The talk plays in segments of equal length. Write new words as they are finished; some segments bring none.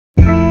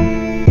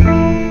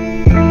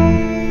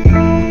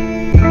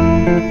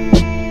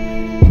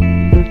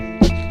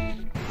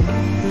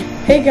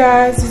Hey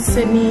guys, it's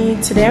Sydney.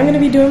 Today I'm going to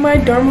be doing my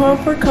dorm haul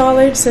for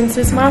college since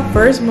it's my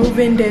first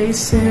move-in day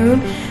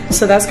soon.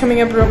 So that's coming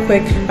up real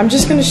quick. I'm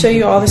just going to show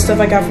you all the stuff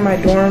I got for my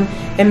dorm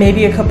and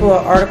maybe a couple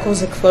of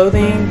articles of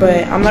clothing,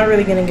 but I'm not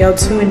really going to go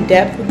too in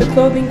depth with the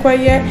clothing quite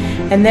yet.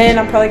 And then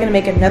I'm probably going to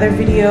make another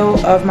video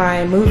of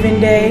my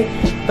move-in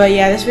day. But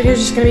yeah, this video is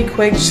just going to be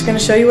quick. Just going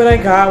to show you what I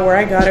got, where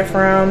I got it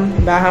from,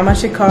 about how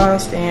much it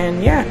cost,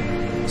 and yeah.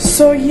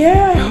 So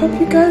yeah, I hope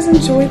you guys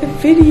enjoy the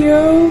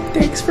video.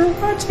 Thanks for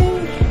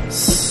watching.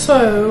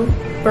 So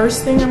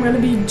first thing I'm going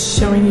to be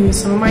showing you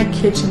is some of my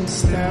kitchen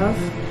stuff.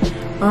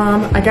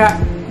 I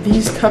got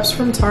these cups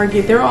from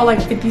Target. They're all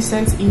like 50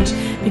 cents each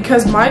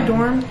because my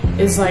dorm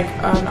is like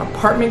an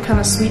apartment kind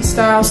of suite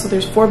style. So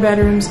there's 4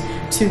 bedrooms,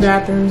 2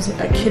 bathrooms,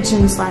 a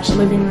kitchen /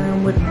 living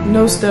room with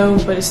no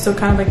stove, but it's still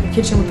kind of like a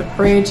kitchen with a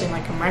fridge and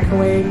like a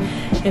microwave.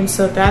 And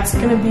so that's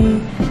going to be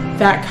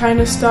that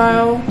kind of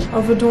style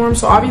of a dorm.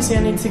 So obviously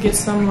I need to get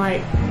some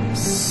like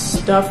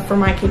stuff for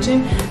my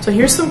kitchen. So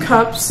here's some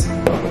cups.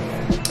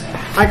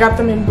 I got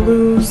them in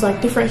blues,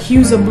 like different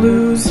hues of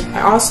blues.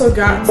 I also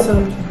got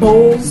some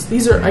bowls.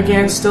 These are,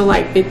 again, still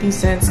like 50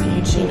 cents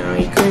each, you know,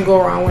 you couldn't go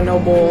wrong with no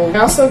bowl. I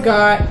also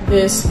got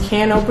this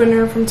can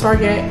opener from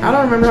Target. I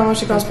don't remember how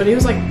much it cost, but it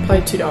was like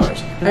probably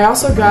 $2. I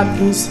also got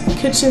these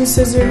kitchen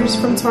scissors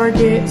from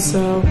Target,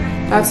 so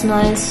that's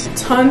nice.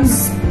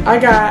 I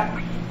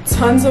got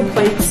tons of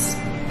plates,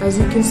 as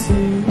you can see,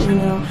 you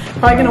know.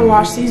 Probably gonna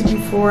wash these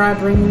before I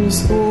bring them to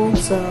school,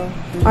 so.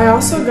 I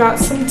also got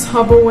some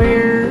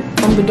Tupperware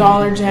from the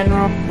Dollar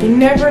General. You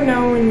never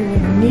know when you're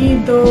gonna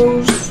need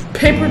those.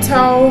 Paper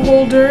towel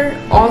holder,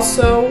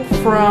 also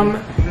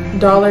from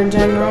Dollar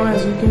General,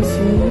 as you can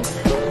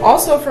see.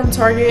 Also from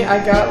Target,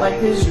 I got like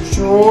this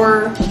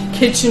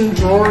kitchen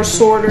drawer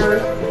sorter.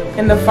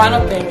 And the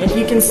final thing, if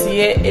you can see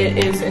it,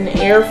 it is an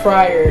air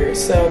fryer.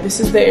 So this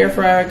is the air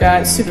fryer I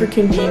got. Super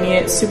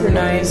convenient, super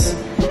nice.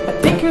 I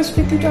think it was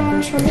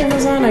 $50 from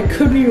Amazon. I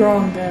could be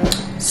wrong though.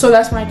 So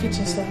that's my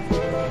kitchen stuff.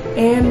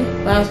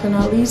 And last but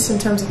not least, in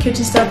terms of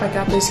kitchen stuff, I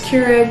got this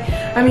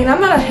Keriug. I mean, I'm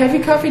not a heavy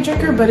coffee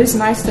drinker, but it's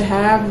nice to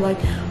have. Like,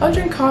 I'll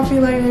drink coffee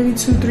like maybe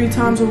 2-3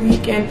 times a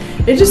week, and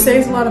it just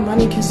saves a lot of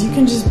money because you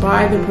can just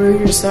buy the brew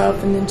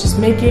yourself and then just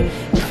make it.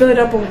 You fill it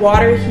up with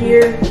water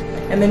here,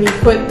 and then you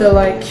put the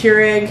like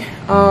Keriug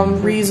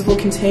reusable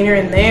container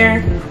in there,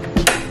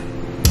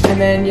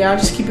 and then yeah, I'll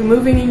just keep it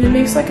moving, and it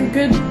makes like a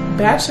good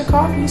batch of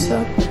coffee.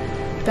 So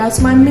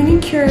that's my mini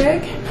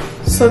Keriug.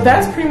 So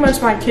that's pretty much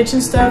my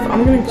kitchen stuff.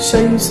 I'm going to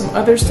show you some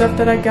other stuff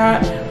that I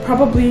got,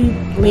 probably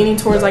leaning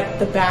towards like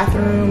the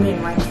bathroom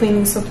and my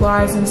cleaning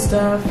supplies and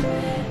stuff,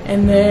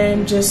 and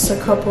then just a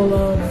couple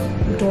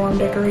of dorm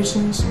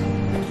decorations.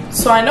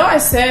 So I know I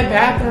said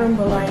bathroom,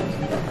 but like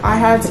I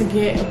had to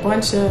get a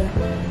bunch of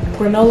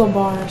granola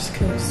bars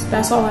because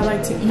that's all I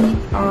like to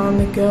eat on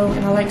the go,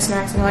 and I like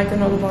snacks and I like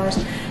granola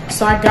bars.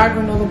 So I got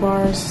granola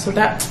bars, so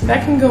that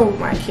can go with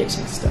my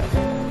kitchen stuff.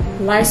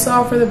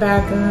 Lysol for the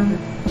bathroom,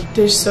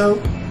 dish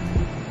soap,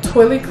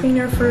 toilet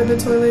cleaner for the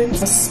toilet,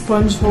 a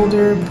sponge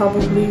holder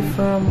probably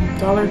from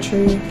Dollar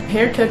Tree,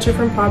 hair catcher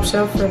from Pop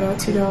Shelf for about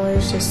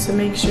 $2 just to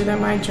make sure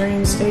that my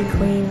drains stay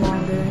clean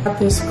longer. Got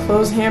this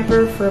clothes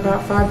hamper for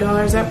about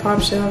 $5 at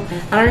Pop Shelf.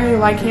 I don't really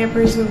like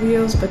hampers with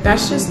wheels, but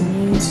that's just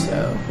me.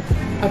 So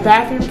a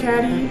bathroom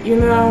caddy,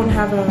 even though I don't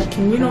have a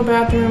communal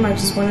bathroom, I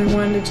just wanted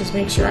one to just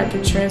make sure I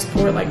could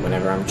transport like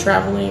whenever I'm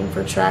traveling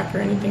for track or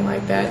anything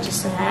like that,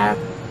 just to have.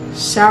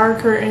 Shower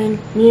curtain.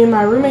 Me and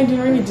my roommate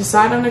didn't really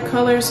decide on the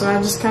color, so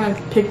I just kind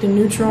of picked a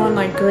neutral one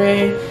like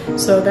gray.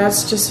 So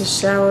that's just a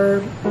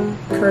shower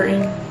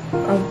curtain.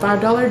 A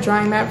 $5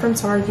 drying mat from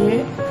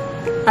Target.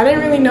 I didn't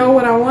really know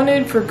what I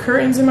wanted for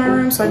curtains in my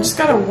room, so I just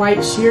got a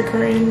white sheer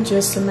curtain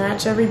just to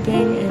match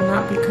everything and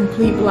not be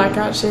complete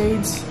blackout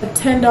shades. A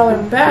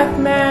 $10 bath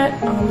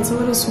mat. It's a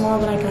little small,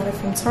 but I got it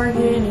from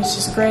Target, and it's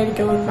just great to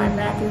go with my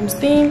bathroom's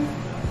theme.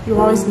 You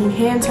always need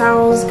hand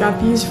towels.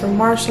 Got these from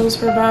Marshall's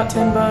for about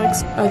 10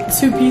 bucks. A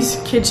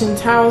 2-piece kitchen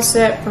towel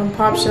set from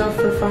Pop Shelf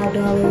for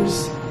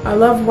 $5. I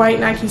love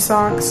white Nike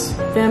socks.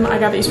 I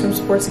got these from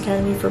Sports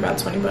Academy for about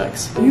 20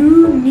 bucks.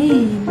 You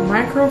need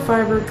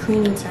microfiber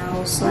cleaning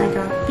towels, so I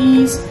got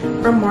these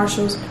from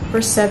Marshall's for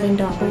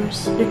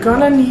 $7. You're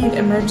gonna need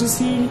Emergen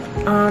C.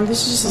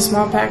 This is just a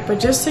small pack, but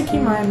just to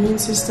keep my immune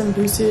system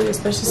boosted,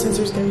 especially since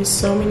there's gonna be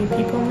so many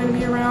people I'm gonna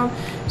be around.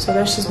 So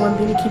that's just one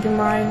thing to keep in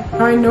mind.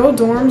 I know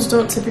dorms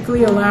don't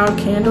typically allow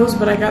candles,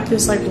 but I got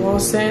this like wall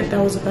scent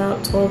that was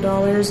about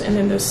 $12, and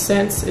then the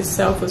scent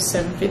itself was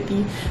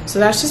 $7.50. So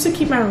that's just to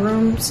keep my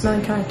room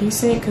smelling kind of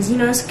decent, because you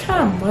know it's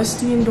kind of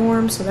musty in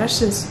dorms. So that's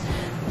just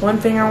one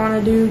thing I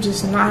want to do,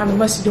 just not have a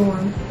musty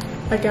dorm.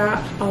 I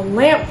got a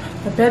lamp,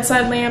 a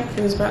bedside lamp.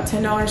 It was about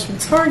 $10 from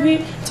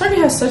Target. Target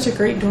has such a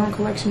great dorm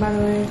collection, by the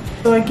way.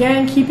 So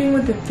again, keeping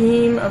with the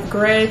theme of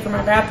gray for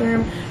my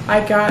bathroom,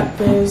 I got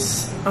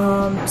this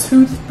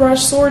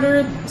toothbrush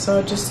sorter.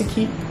 So just to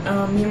keep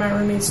me and my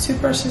roommate's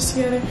toothbrushes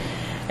together.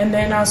 And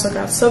then I also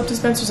got soap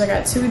dispensers. I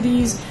got 2 of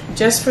these.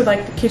 just for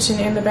like the kitchen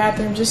and the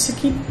bathroom, just to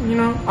keep, you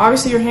know,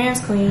 obviously your hands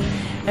clean.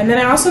 And then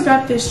I also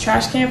got this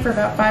trash can for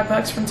about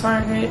 $5 from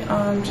Target,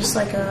 just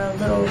like a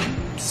little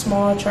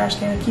small trash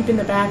can to keep in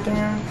the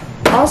bathroom.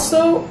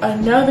 Also,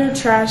 another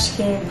trash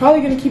can,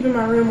 probably gonna keep in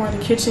my room or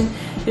the kitchen.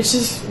 It's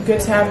just good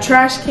to have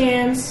trash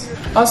cans.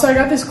 Also, I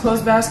got this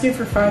clothes basket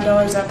for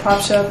 $5 at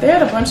Pop Shelf. They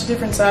had a bunch of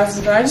different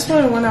sizes, but I just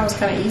wanted one that was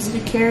kind of easy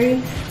to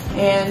carry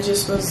and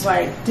just was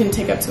like, didn't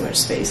take up too much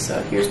space, so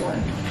here's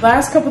one.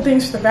 Last couple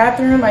things for the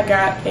bathroom, I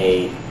got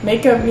a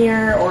makeup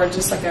mirror, or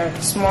just like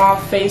a small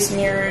face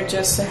mirror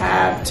just to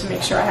have, to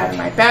make sure I have in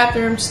my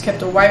bathroom. Just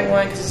kept a white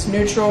one because it's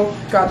neutral.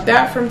 Got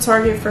that from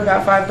Target for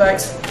about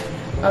 $5.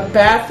 A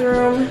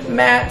bathroom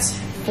mat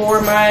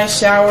for my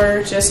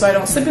shower, just so I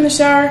don't slip in the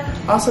shower,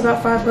 also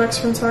about $5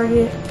 from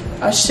Target.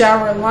 A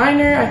shower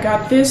liner, I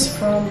got this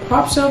from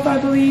Pop Shelf, I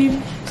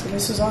believe. So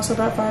this was also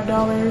about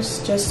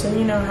 $5, just to,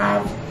 you know,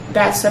 have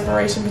that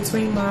separation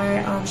between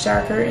my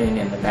shower curtain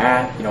and the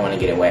bath. You don't want to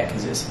get it wet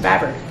because it's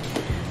fabric.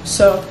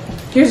 So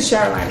here's a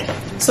shower liner.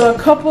 So a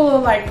couple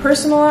of like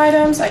personal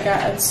items. I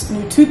got a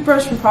new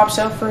toothbrush from Pop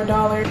Shelf for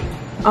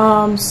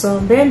 $1.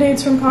 Some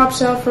Bandaids from Pop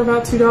Shelf for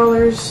about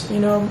 $2. You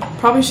know,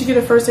 probably should get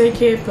a first aid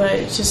kit, but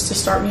it's just to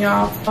start me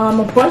off.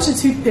 A bunch of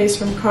toothpaste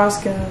from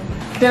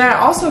Costco. Then I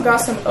also got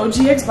some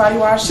OGX body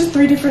wash, just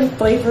 3 different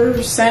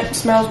flavors, scent,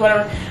 smells,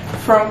 whatever,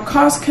 from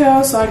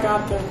Costco. So I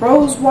got the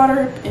rose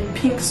water and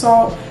pink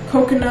salt,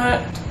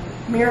 coconut,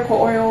 miracle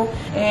oil,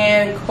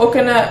 and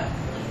coconut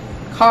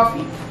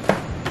coffee.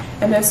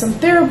 And then some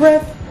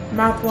TheraBreath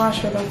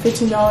mouthwash for about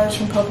 $15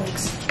 from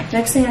Publix.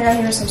 Next thing I got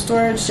here is some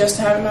storage just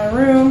to have in my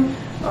room.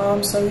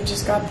 So we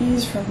just got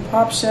these from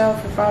Pop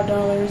Shelf for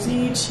 $5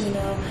 each, you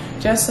know,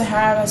 just to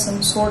have as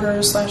some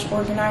sorters /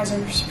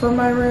 organizers for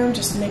my room,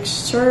 just to make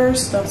sure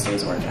stuff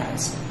stays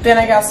organized. Then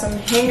I got some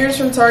hangers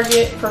from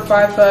Target for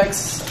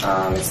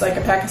 $5. It's like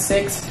a pack of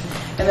 6.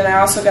 And then I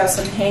also got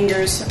some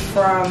hangers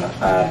from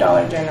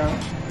Dollar General.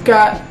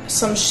 Got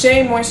some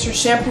Shea Moisture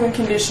shampoo and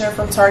conditioner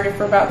from Target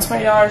for about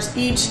 $20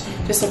 each.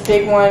 Just a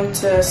big one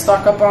to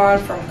stock up on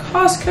from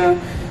Costco.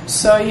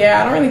 So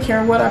yeah, I don't really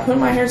care what I put in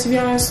my hair, to be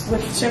honest,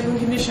 with shampoo and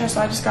conditioner,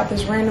 so I just got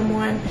this random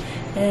one.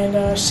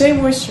 And Shea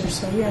Moisture,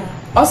 so yeah.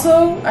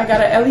 Also, I got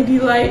an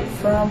LED light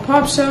from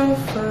Pop Shelf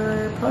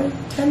for probably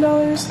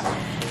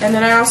 $10. And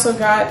then I also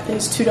got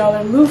this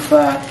 $2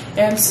 loofah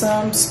and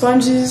some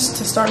sponges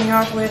to start me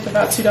off with,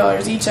 about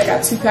 $2 each. I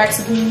got 2 packs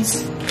of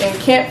these. And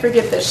can't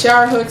forget the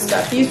shower hooks.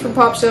 Got these from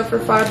Pop Shelf for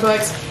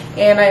 $5.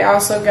 And I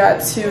also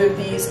got 2 of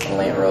these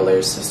Lint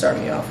Rollers to start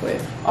me off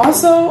with.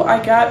 Also,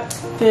 I got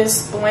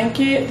this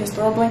blanket, this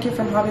throw blanket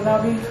from Hobby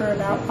Lobby for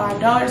about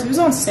 $5. It was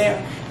on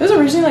sale. It was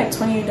originally like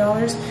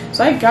 $28.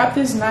 So I got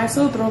this nice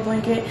little throw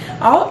blanket.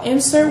 I'll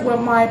insert what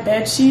my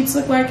bed sheets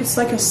look like. It's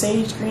like a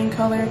sage green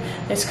color.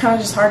 It's kind of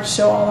just hard to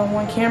show all on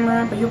one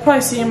camera, but you'll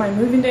probably see it in my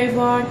moving day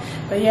vlog.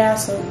 But yeah,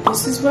 so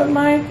this is what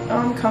my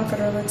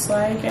comforter looks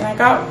like. And I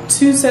got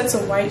 2 sets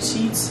of white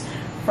sheets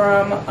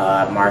from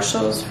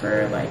Marshall's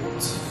for like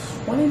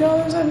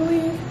 $20, I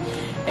believe.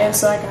 And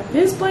so I got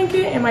this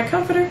blanket and my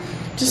comforter,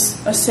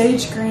 just a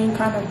sage green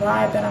kind of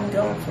vibe that I'm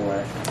going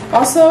for.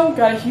 Also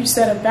got a huge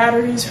set of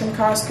batteries from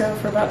Costco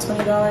for about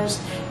 $20.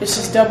 It's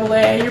just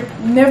AA. You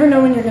never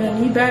know when you're going to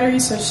need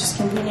batteries, so it's just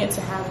convenient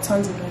to have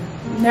tons of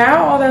them.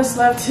 Now all that's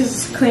left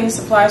is cleaning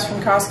supplies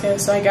from Costco.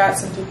 So I got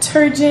some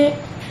detergent,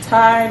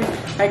 Tide.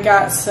 I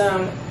got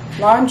some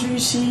laundry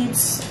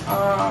sheets,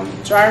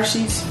 dryer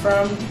sheets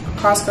from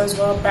Costco as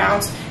well,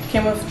 Bounce.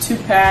 Came with 2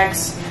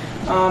 packs.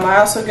 I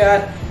also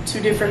got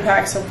 2 different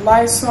packs of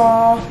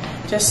Lysol,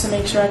 just to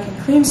make sure I can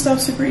clean stuff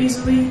super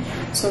easily.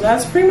 So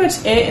that's pretty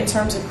much it in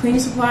terms of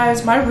cleaning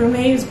supplies. My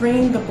roommate is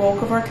bringing the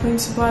bulk of our cleaning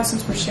supplies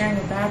since we're sharing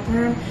a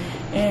bathroom,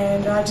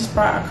 and I just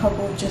brought a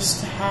couple just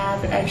to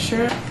have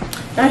extra.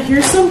 Now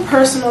here's some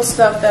personal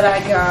stuff that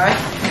I got.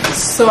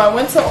 So I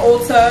went to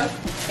Ulta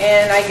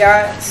and I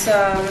got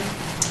some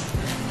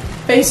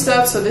face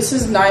stuff. So this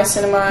is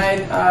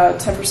niacinamide,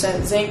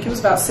 10% zinc. It was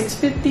about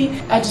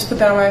 $6.50. I just put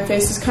that on my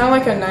face. It's kind of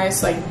like a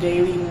nice like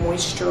daily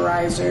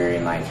moisturizer,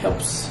 and like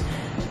helps,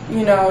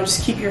 you know,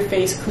 just keep your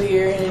face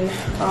clear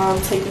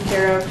and taken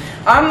care of.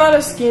 I'm not a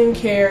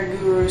skincare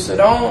guru, so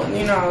don't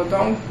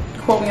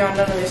quote me on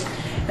none of this.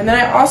 And then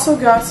I also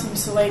got some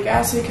salicylic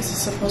acid because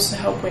it's supposed to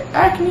help with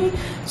acne.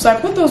 So I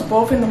put those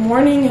both in the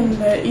morning and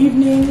the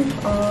evening,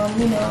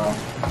 you know,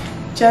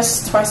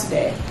 just twice a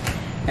day.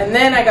 And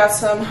then I got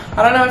some,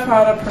 I don't know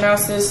how to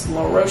pronounce this,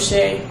 La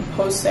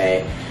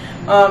Roche-Posay.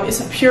 It's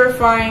a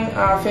purifying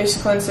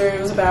face cleanser. It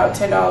was about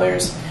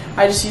 $10.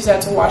 I just use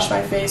that to wash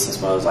my face as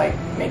well as like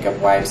makeup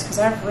wipes because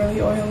I have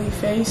really oily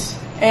face.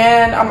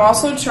 And I'm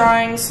also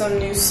trying some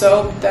new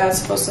soap that's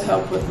supposed to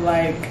help with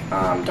like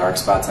dark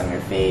spots on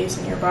your face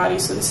and your body.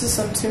 So this is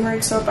some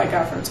turmeric soap I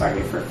got from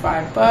Target for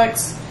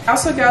 $5. I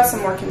also got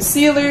some more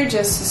concealer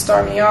just to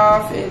start me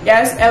off.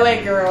 Yeah, it's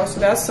LA Girl, so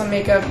that's some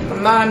makeup.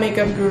 I'm not a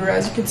makeup guru,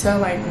 as you can tell,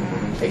 like,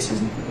 face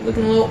is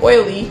looking a little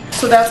oily.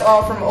 So that's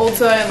all from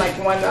Ulta and like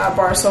one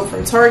bar of soap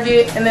from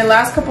Target. And then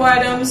last couple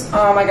items,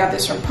 I got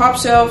this from Pop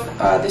Shelf.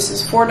 This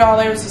is $4.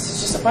 This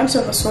is just a bunch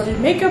of assorted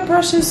makeup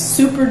brushes.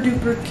 Super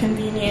duper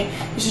convenient.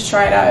 You should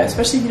try it out,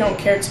 especially if you don't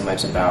care too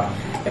much about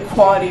the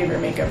quality of your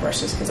makeup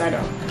brushes, because I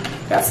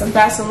don't. Got some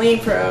Vaseline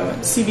from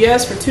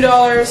CVS for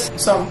 $2.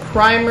 Some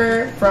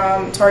primer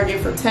from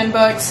Target for $10.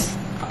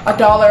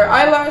 $1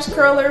 eyelash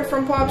curler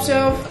from Pop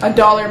Shelf.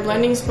 $1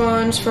 blending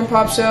sponge from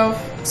Pop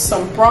Shelf.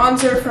 Some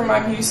bronzer from my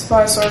beauty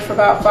supply store for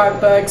about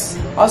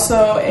 $5.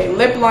 Also a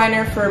lip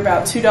liner for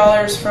about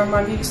 $2 from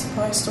my beauty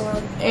supply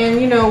store. And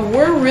you know,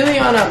 we're really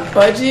on a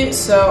budget,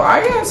 so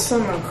I got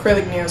some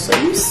acrylic nails. So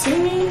you see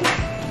me,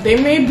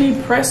 they may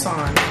be press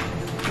on.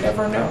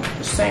 Never know,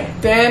 just saying.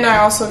 Then I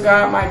also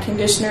got my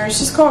conditioner. It's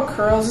just called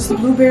Curls. It's the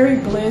Blueberry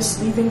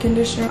Bliss leave-in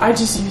conditioner. I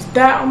just used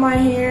that on my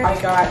hair.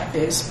 I got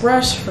this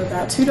brush for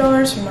about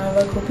 $2 from my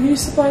local beauty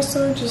supply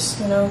store, just,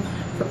 you know,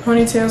 for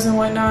ponytails and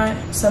whatnot.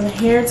 Some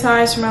hair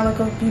ties from my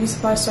local beauty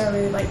supply store. I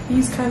really like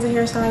these kinds of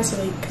hair ties,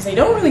 so because they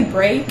don't really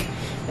break.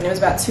 And it was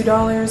about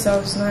 $2. That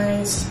was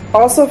nice.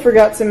 Also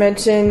forgot to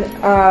mention,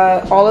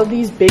 all of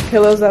these big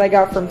pillows that I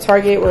got from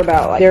Target were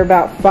about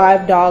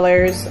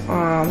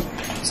 $5.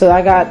 So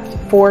I got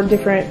 4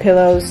 different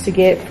pillows to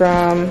get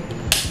from.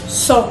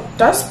 So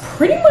that's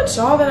pretty much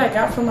all that I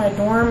got from my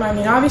dorm. I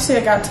mean, obviously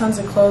I got tons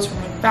of clothes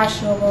from like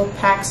Fashion Nova,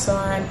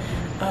 PacSun,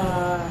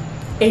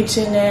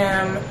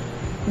 H&M,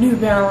 New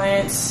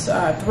Balance,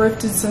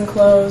 thrifted some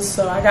clothes.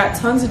 So I got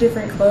tons of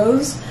different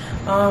clothes.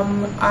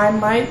 I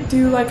might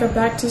do like a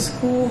back to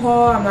school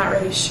haul, I'm not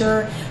really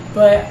sure,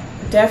 but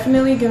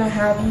definitely gonna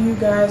have you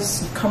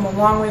guys come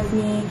along with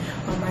me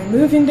on my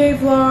moving day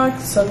vlog.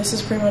 So this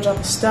is pretty much all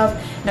the stuff,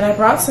 and I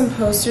brought some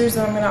posters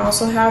that I'm gonna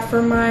also have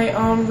for my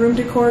room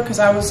decor, because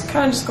I was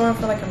kind of just going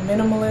for like a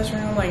minimalist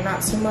room, like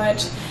not too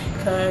much,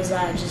 because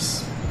I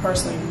just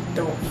personally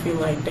don't feel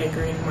like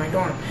decorating my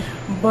dorm.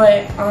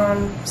 But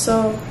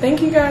so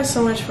thank you guys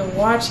so much for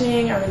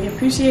watching. I really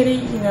appreciate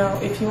it. You know,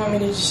 if you want me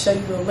to just show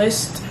you a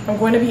list, I'm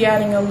going to be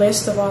adding a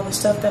list of all the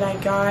stuff that I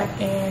got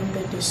in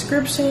the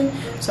description.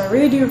 So I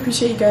really do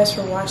appreciate you guys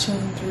for watching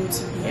through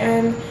to the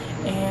end.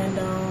 And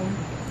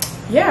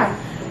yeah,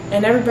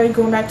 and everybody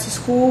going back to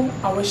school,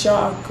 I wish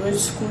y'all a good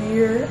school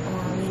year.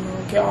 You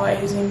know, get all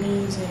A's and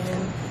B's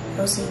and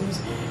no C's.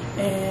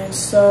 And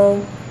so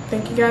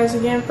thank you guys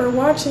again for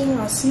watching.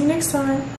 I'll see you next time.